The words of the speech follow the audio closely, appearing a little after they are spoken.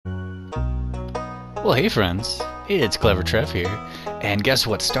Well, hey friends, it's Clever Trev here, and guess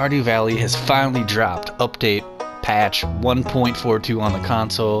what? Stardew Valley has finally dropped update patch 1.42 on the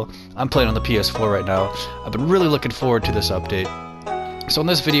console. I'm playing on the Ps4 right now. I've been really looking forward to this update. So in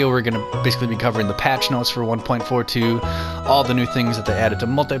this video we're going to basically be covering the patch notes for 1.42, all the new things that they added to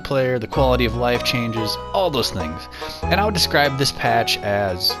multiplayer, the quality of life changes, all those things. And I would describe this patch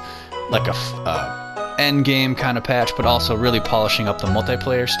as like a end game kind of patch, but also really polishing up the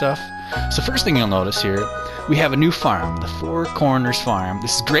multiplayer stuff. So first thing you'll notice here, we have a new farm, the Four Corners Farm.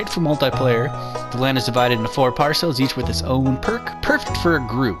 This is great for multiplayer. The land is divided into 4 parcels, each with its own perk, perfect for a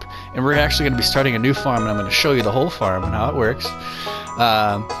group. And we're actually going to be starting a new farm, and I'm going to show you the whole farm and how it works.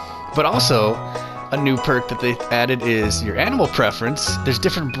 But also, a new perk that they added is your animal preference. There's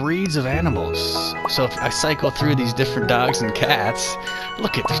different breeds of animals. So if I cycle through these different dogs and cats,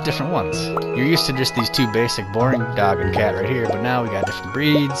 look there's different ones. You're used to just these 2 basic boring dog and cat right here, but now we got different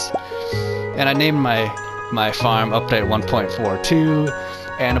breeds. And I named my farm update 1.42,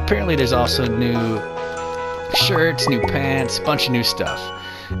 and apparently there's also new shirts, new pants, a bunch of new stuff.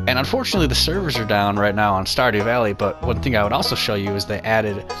 And unfortunately the servers are down right now on Stardew Valley, but one thing I would also show you is they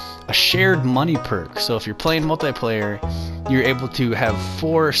added a shared money perk. So if you're playing multiplayer, you're able to have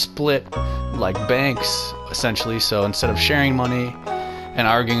 4 split like banks essentially. So instead of sharing money and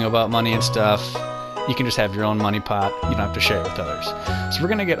arguing about money and stuff, you can just have your own money pot. You don't have to share it with others. So we're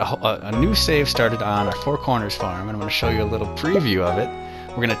going to get a new save started on our Four Corners farm, and I'm going to show you a little preview of it.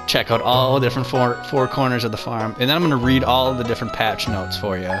 We're going to check out all the different four corners of the farm, and then I'm going to read all the different patch notes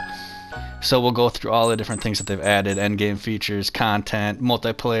for you. So we'll go through all the different things that they've added, endgame features, content,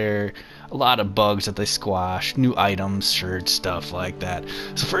 multiplayer, a lot of bugs that they squashed, new items, shirts, stuff like that.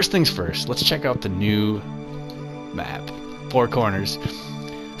 So first things first, let's check out the new map, Four Corners,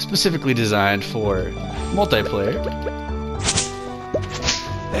 specifically designed for multiplayer.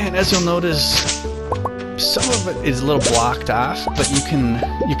 And as you'll notice, some of it is a little blocked off, but you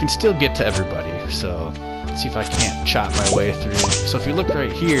can still get to everybody. So let's see if I can't chop my way through. So if you look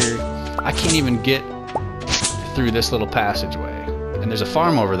right here, I can't even get through this little passageway. And there's a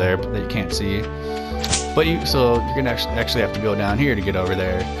farm over there that you can't see. But so you're gonna actually have to go down here to get over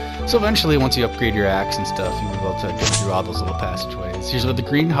there. So eventually, once you upgrade your axe and stuff, you'll be able to get through all those little passageways. Here's where the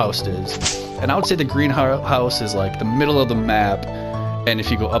greenhouse is. And I would say the greenhouse is like the middle of the map. And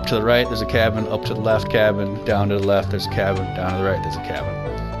if you go up to the right, there's a cabin, up to the left cabin, down to the left, there's a cabin, down to the right, there's a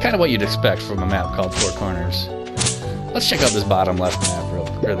cabin. Kind of what you'd expect from a map called Four Corners. Let's check out this bottom left map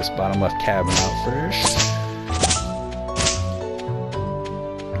or this bottom left cabin out first.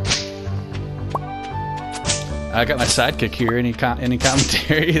 I got my sidekick here. Any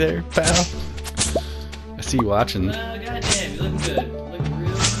commentary there, pal? I see you watching. Goddamn, you look good. You look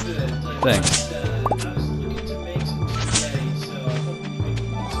really good. Thanks. I was looking to make some spaghetti, so I hope you can make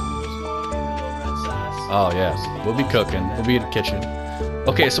some noodles going with a little red sauce. Oh yes, we'll be cooking. We'll be in the kitchen.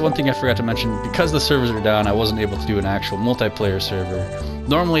 Okay, so one thing I forgot to mention, because the servers are down, I wasn't able to do an actual multiplayer server.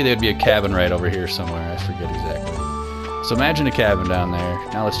 Normally there'd be a cabin right over here somewhere. I forget exactly. So imagine a cabin down there.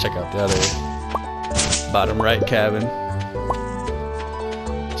 Now let's check out the other bottom right cabin.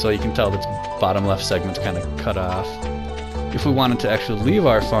 So you can tell that bottom left segment's kind of cut off. If we wanted to actually leave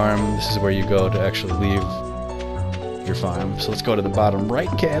our farm, this is where you go to actually leave your farm. So let's go to the bottom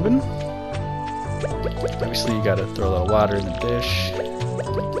right cabin. Obviously you gotta throw a little water in the dish.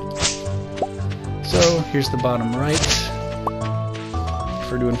 So here's the bottom right.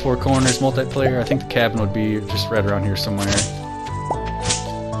 If we're doing Four Corners multiplayer, I think the cabin would be just right around here somewhere.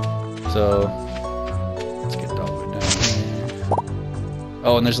 So let's get all the way down here.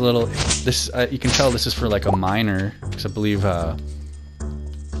 Oh, and there's a little. You can tell this is for like a miner, because I believe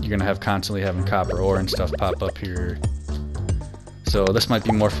you're gonna have constantly having copper ore and stuff pop up here. So this might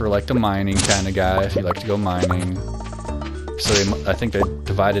be more for like the mining kind of guy if you like to go mining. So I think they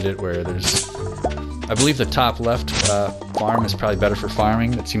divided it where there's. I believe the top left farm is probably better for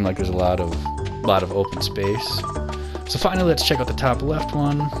farming. It seemed like there's a lot of open space. So finally, let's check out the top left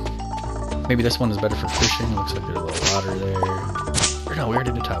one. Maybe this one is better for fishing. Looks like there's a little water there. Or no, we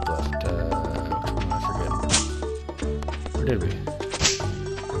already did top left. Which one am I forgetting? Where did we?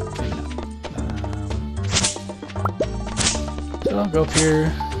 Maybe not. So I'll go up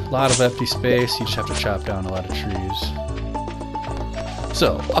here. A lot of empty space. You just have to chop down a lot of trees.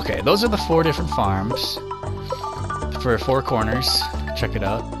 So, okay, those are the 4 different farms for Four Corners. Check it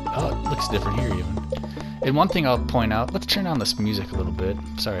out. Oh, it looks different here even. And one thing I'll point out, let's turn on this music a little bit.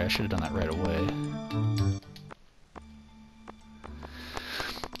 Sorry, I should have done that right away.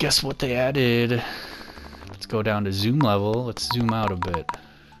 Guess what they added? Let's go down to zoom level. Let's zoom out a bit.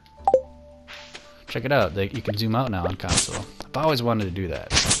 Check it out. You can zoom out now on console. I've always wanted to do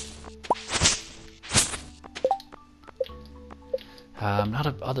that.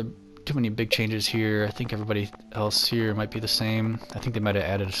 Not other too many big changes here. I think everybody else here might be the same. I think they might have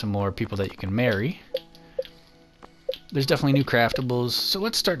added some more people that you can marry. There's definitely new craftables. So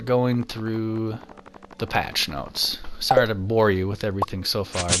let's start going through the patch notes. Sorry to bore you with everything so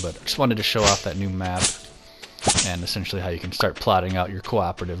far, but I just wanted to show off that new map and essentially how you can start plotting out your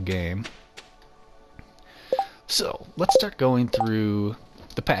cooperative game. So let's start going through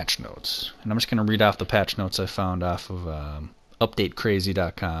the patch notes. And I'm just going to read off the patch notes I found off of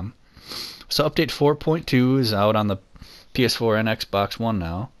updatecrazy.com. So update 4.2 is out on the PS4 and Xbox One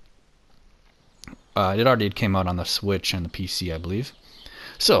now. It already came out on the Switch and the PC, I believe.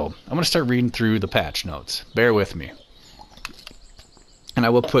 So I'm going to start reading through the patch notes. Bear with me. And I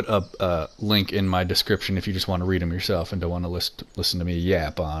will put a link in my description if you just want to read them yourself and don't want to listen to me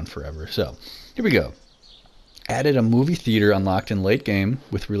yap on forever. So here we go. Added a movie theater unlocked in late game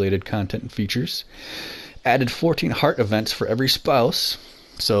with related content and features. Added 14 heart events for every spouse.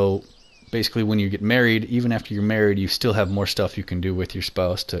 So basically when you get married, even after you're married, you still have more stuff you can do with your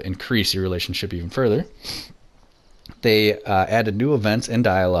spouse to increase your relationship even further. They added new events and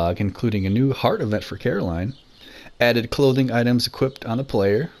dialogue, including a new heart event for Caroline. Added clothing items equipped on the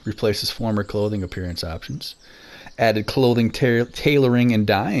player. Replaces former clothing appearance options. Added clothing tailoring and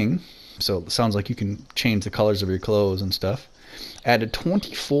dyeing. So it sounds like you can change the colors of your clothes and stuff. Added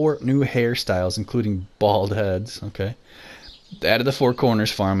 24 new hairstyles, including bald heads. Okay. Added the Four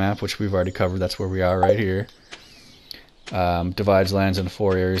Corners farm map, which we've already covered. That's where we are right here. Divides lands into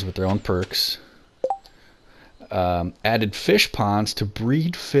 4 areas with their own perks. Added fish ponds to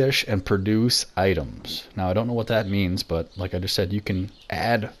breed fish and produce items. Now, I don't know what that means, but like I just said, you can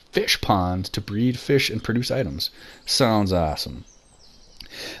add fish ponds to breed fish and produce items. Sounds awesome.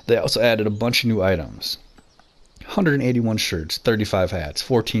 They also added a bunch of new items. 181 shirts, 35 hats,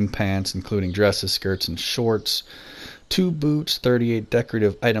 14 pants, including dresses, skirts, and shorts, 2 boots, 38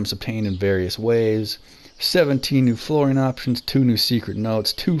 decorative items obtained in various ways, 17 new flooring options, 2 new secret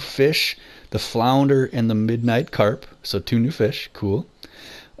notes, 2 fish, the flounder and the midnight carp, so 2 new fish, cool.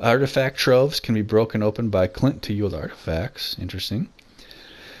 Artifact troves can be broken open by Clint to yield artifacts, interesting.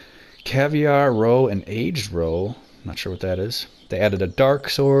 Caviar roe and aged roe, not sure what that is. They added a dark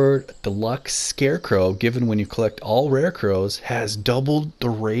sword, deluxe scarecrow, given when you collect all rare crows, has doubled the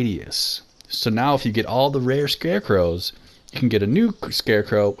radius. So now if you get all the rare scarecrows, you can get a new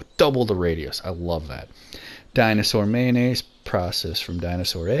scarecrow with double the radius. I love that. Dinosaur mayonnaise, processed from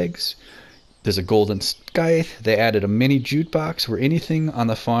dinosaur eggs. There's a golden scythe. They added a mini jukebox where anything on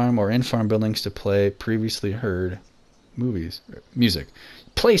the farm or in farm buildings to play previously heard music.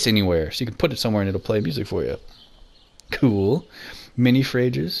 Place anywhere, so you can put it somewhere and it'll play music for you. Cool. Mini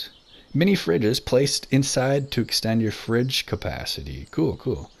fridges. Mini fridges placed inside to extend your fridge capacity. Cool,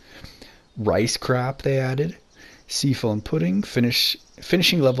 cool. Rice crop they added. Seafoam pudding.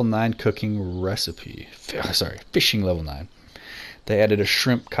 Finishing level 9 cooking recipe. Fishing level 9. They added a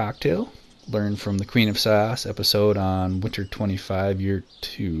shrimp cocktail. Learned from the Queen of Sauce episode on Winter 25, Year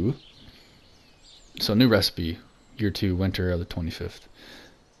 2. So new recipe. Year 2, Winter of the 25th.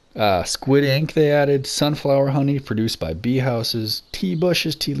 Squid ink they added, sunflower honey produced by bee houses, tea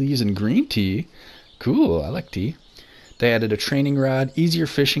bushes, tea leaves, and green tea. Cool, I like tea. They added a training rod, easier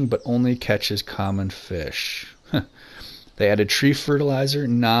fishing but only catches common fish. They added tree fertilizer,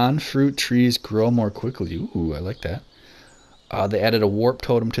 non-fruit trees grow more quickly. Ooh, I like that. They added a warp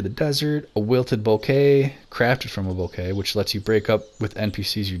totem to the desert, a wilted bouquet, crafted from a bouquet, which lets you break up with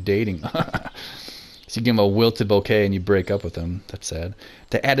NPCs you're dating. So you give them a wilted bouquet and you break up with them. That's sad.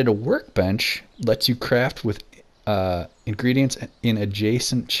 They added a workbench, lets you craft with ingredients in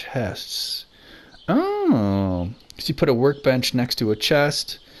adjacent chests. Oh, so you put a workbench next to a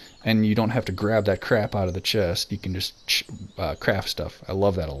chest, and you don't have to grab that crap out of the chest. You can just craft stuff. I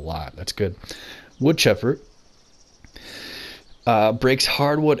love that a lot. That's good. Wood chipper breaks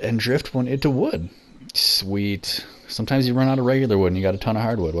hardwood and driftwood into wood. Sweet. Sometimes you run out of regular wood and you got a ton of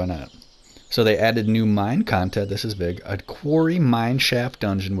hardwood. Why not? So they added new mine content. This is big. A quarry mine shaft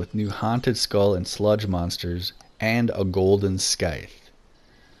dungeon with new haunted skull and sludge monsters and a golden scythe.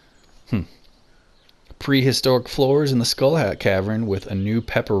 Prehistoric floors in the Skull Hat Cavern with a new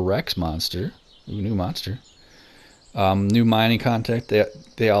Pepper Rex monster. Ooh, new monster. New mining content.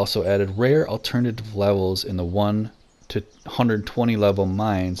 They also added rare alternative levels in the 1 to 120 level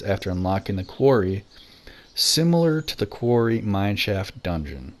mines after unlocking the quarry, similar to the quarry mineshaft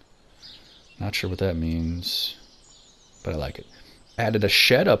dungeon. Not sure what that means, but I like it. Added a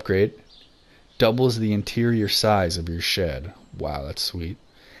shed upgrade. Doubles the interior size of your shed. Wow, that's sweet.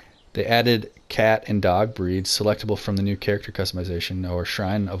 They added cat and dog breeds selectable from the new character customization or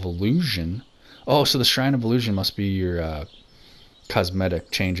Shrine of Illusion. Oh, so the Shrine of Illusion must be your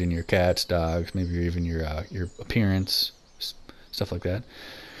cosmetic change in your cats, dogs, maybe even your appearance, stuff like that.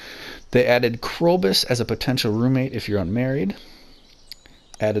 They added Krobus as a potential roommate if you're unmarried.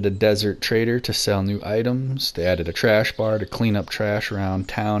 Added a desert trader to sell new items. They added a trash bar to clean up trash around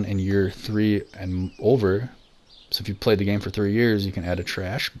town in year 3 and over. So if you played the game for 3 years, you can add a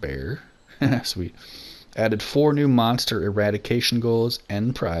trash bear. Sweet. Added 4 new monster eradication goals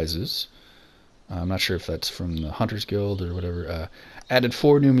and prizes. I'm not sure if that's from the Hunters Guild or whatever. Added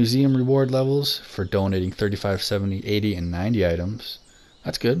 4 new museum reward levels for donating 35, 70, 80, and 90 items.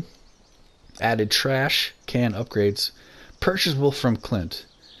 That's good. Added trash can upgrades purchasable from Clint.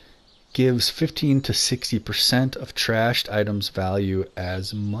 Gives 15 to 60% of trashed items value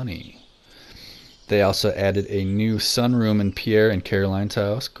as money. They also added a new sunroom in Pierre and Caroline's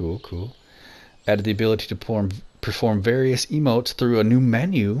house. Cool, cool. Added the ability to perform various emotes through a new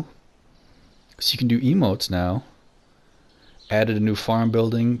menu. So you can do emotes now. Added a new farm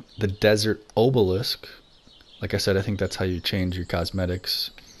building, the Desert Obelisk. Like I said, I think that's how you change your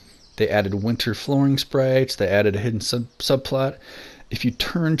cosmetics. They added winter flooring sprites. They added a hidden subplot. If you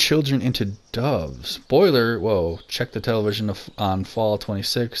turn children into doves. Spoiler, whoa, check the television on fall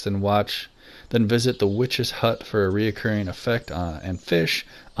 26th and then visit the witch's hut for a reoccurring effect and fish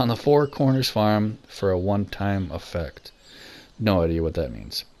on the Four Corners farm for a one-time effect. No idea what that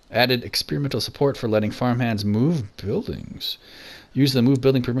means. Added experimental support for letting farmhands move buildings. Use the move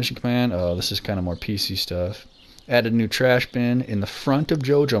building permission command. Oh, this is kind of more PC stuff. Added a new trash bin in the front of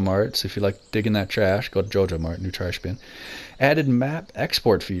JoJo Mart. So if you like digging that trash, go to JoJo Mart, new trash bin. Added map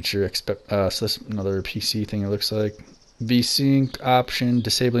export feature. So that's another PC thing it looks like. VSync option.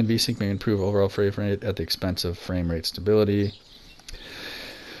 Disabling VSync may improve overall frame rate at the expense of frame rate stability.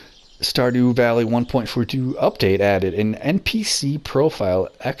 Stardew Valley 1.42 update added an NPC profile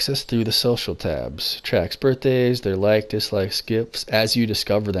access through the social tabs. Tracks birthdays, their like, dislike, skips as you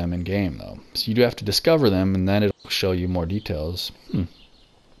discover them in game though. So you do have to discover them and then it'll show you more details.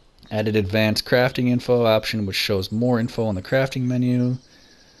 Added advanced crafting info option which shows more info on the crafting menu,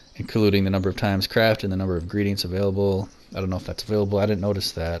 including the number of times crafted and the number of ingredients available. I don't know if that's available. I didn't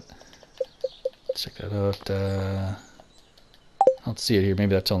notice that. Let's check that out. I don't see it here.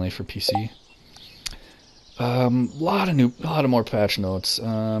 Maybe that's only for PC. Lot of more patch notes.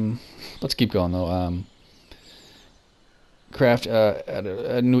 Let's keep going though. Craft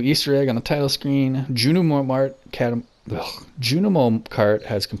a new Easter egg on the title screen. Junimo Cart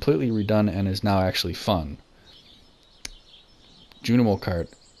has completely redone and is now actually fun. Junimo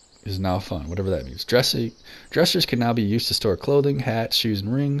Cart is now fun, whatever that means. Dressers can now be used to store clothing, hats, shoes,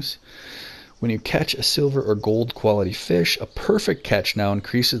 and rings. When you catch a silver or gold quality fish, a perfect catch now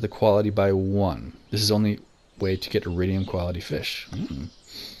increases the quality by 1. This is the only way to get iridium quality fish.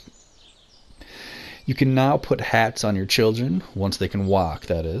 You can now put hats on your children, once they can walk,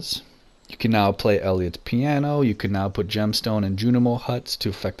 that is. You can now play Elliot's piano. You can now put gemstone in Junimo huts to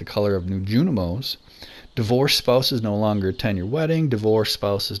affect the color of new Junimos. Divorced spouses no longer attend your wedding. Divorced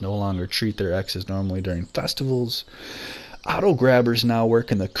spouses no longer treat their exes normally during festivals. Auto grabbers now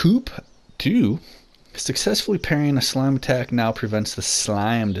work in the coop. 2. Successfully parrying a slime attack now prevents the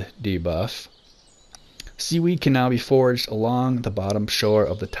slimed debuff. Seaweed can now be foraged along the bottom shore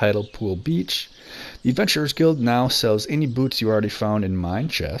of the tidal pool beach. The Adventurers Guild now sells any boots you already found in mine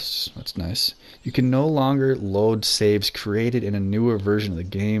chests. That's nice. You can no longer load saves created in a newer version of the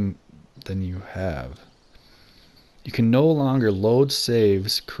game than you have. You can no longer load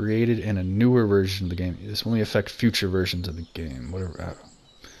saves created in a newer version of the game. This will only affect future versions of the game. Whatever.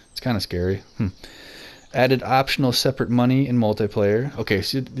 It's kind of scary. Added optional separate money in multiplayer. Okay,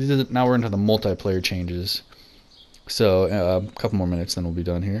 so now we're into the multiplayer changes. So a couple more minutes, then we'll be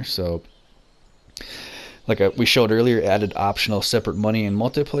done here. So, like we showed earlier, added optional separate money in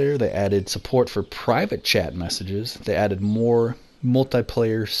multiplayer. They added support for private chat messages. They added more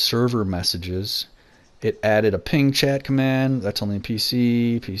multiplayer server messages. It added a ping chat command. That's only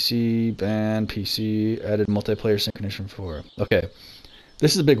PC, ban, PC. Added multiplayer synchronization for. Okay.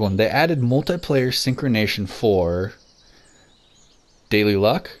 This is a big one. They added multiplayer synchronization for daily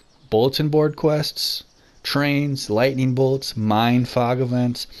luck, bulletin board quests, trains, lightning bolts, mine fog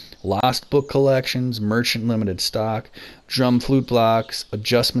events, lost book collections, merchant limited stock, drum flute blocks,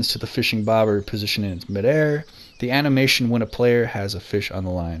 adjustments to the fishing bobber position in its midair, the animation when a player has a fish on the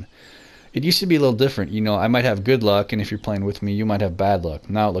line. It used to be a little different. You know, I might have good luck, and if you're playing with me, you might have bad luck.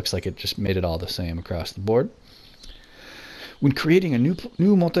 Now it looks like it just made it all the same across the board. When creating a new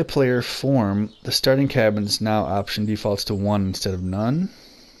multiplayer form, the starting cabin's now option defaults to 1 instead of none.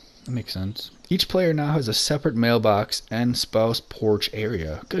 That makes sense. Each player now has a separate mailbox and spouse porch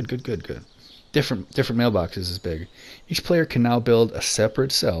area. Good. different mailboxes is big. Each player can now build a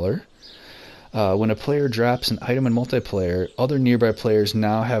separate cellar. When a player drops an item in multiplayer, other nearby players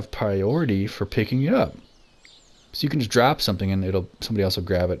now have priority for picking it up. So you can just drop something and somebody else will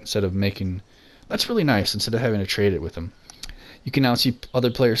grab it instead of making. That's really nice. Instead of having to trade it with them. You can now see other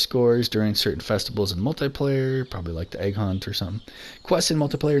player scores during certain festivals in multiplayer, probably like the egg hunt or something. Quests in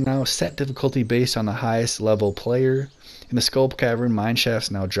multiplayer now set difficulty based on the highest level player. In the Skull Cavern, mine shafts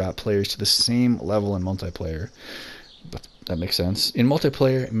now drop players to the same level in multiplayer. But that makes sense. In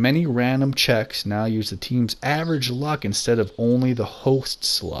multiplayer, many random checks now use the team's average luck instead of only the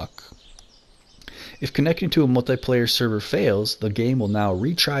host's luck. If connecting to a multiplayer server fails, the game will now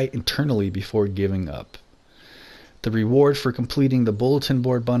retry internally before giving up. The reward for completing the bulletin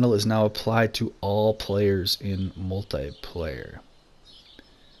board bundle is now applied to all players in multiplayer.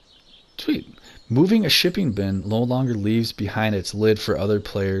 Sweet. Moving a shipping bin no longer leaves behind its lid for other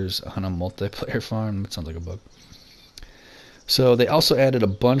players on a multiplayer farm. That sounds like a bug. So they also added a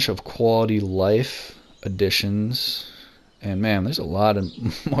bunch of quality life additions. And man, there's a lot of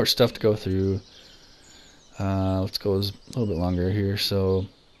more stuff to go through. Let's go a little bit longer here. So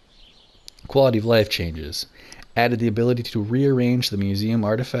quality of life changes. Added the ability to rearrange the museum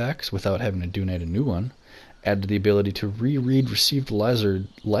artifacts without having to donate a new one. Added the ability to reread received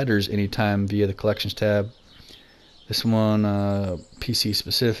letters anytime via the collections tab. This one, PC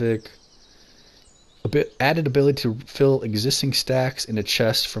specific. Added ability to fill existing stacks in a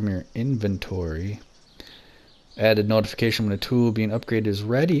chest from your inventory. Added notification when a tool being upgraded is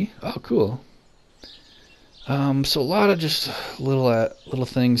ready. Oh, cool. So a lot of just little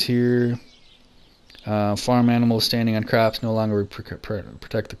things here. Farm animals standing on crops no longer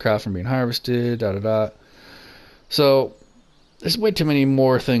protect the crop from being harvested. So there's way too many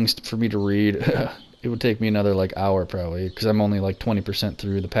more things for me to read. It would take me another like hour probably because I'm only like 20%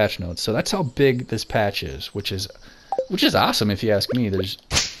 through the patch notes. So that's how big this patch is, which is awesome if you ask me. There's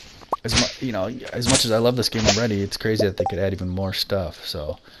as much as I love this game already, it's crazy that they could add even more stuff.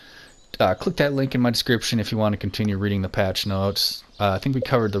 So click that link in my description if you want to continue reading the patch notes. I think we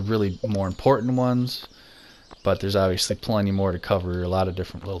covered the really more important ones, but there's obviously plenty more to cover. A lot of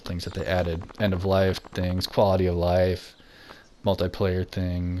different little things that they added. End of life things, quality of life, multiplayer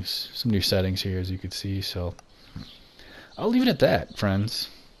things, some new settings here as you can see. So I'll leave it at that, friends.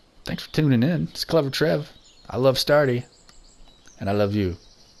 Thanks for tuning in. It's Clever Trev. I love Stardew, and I love you.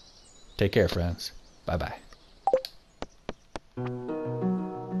 Take care, friends. Bye-bye.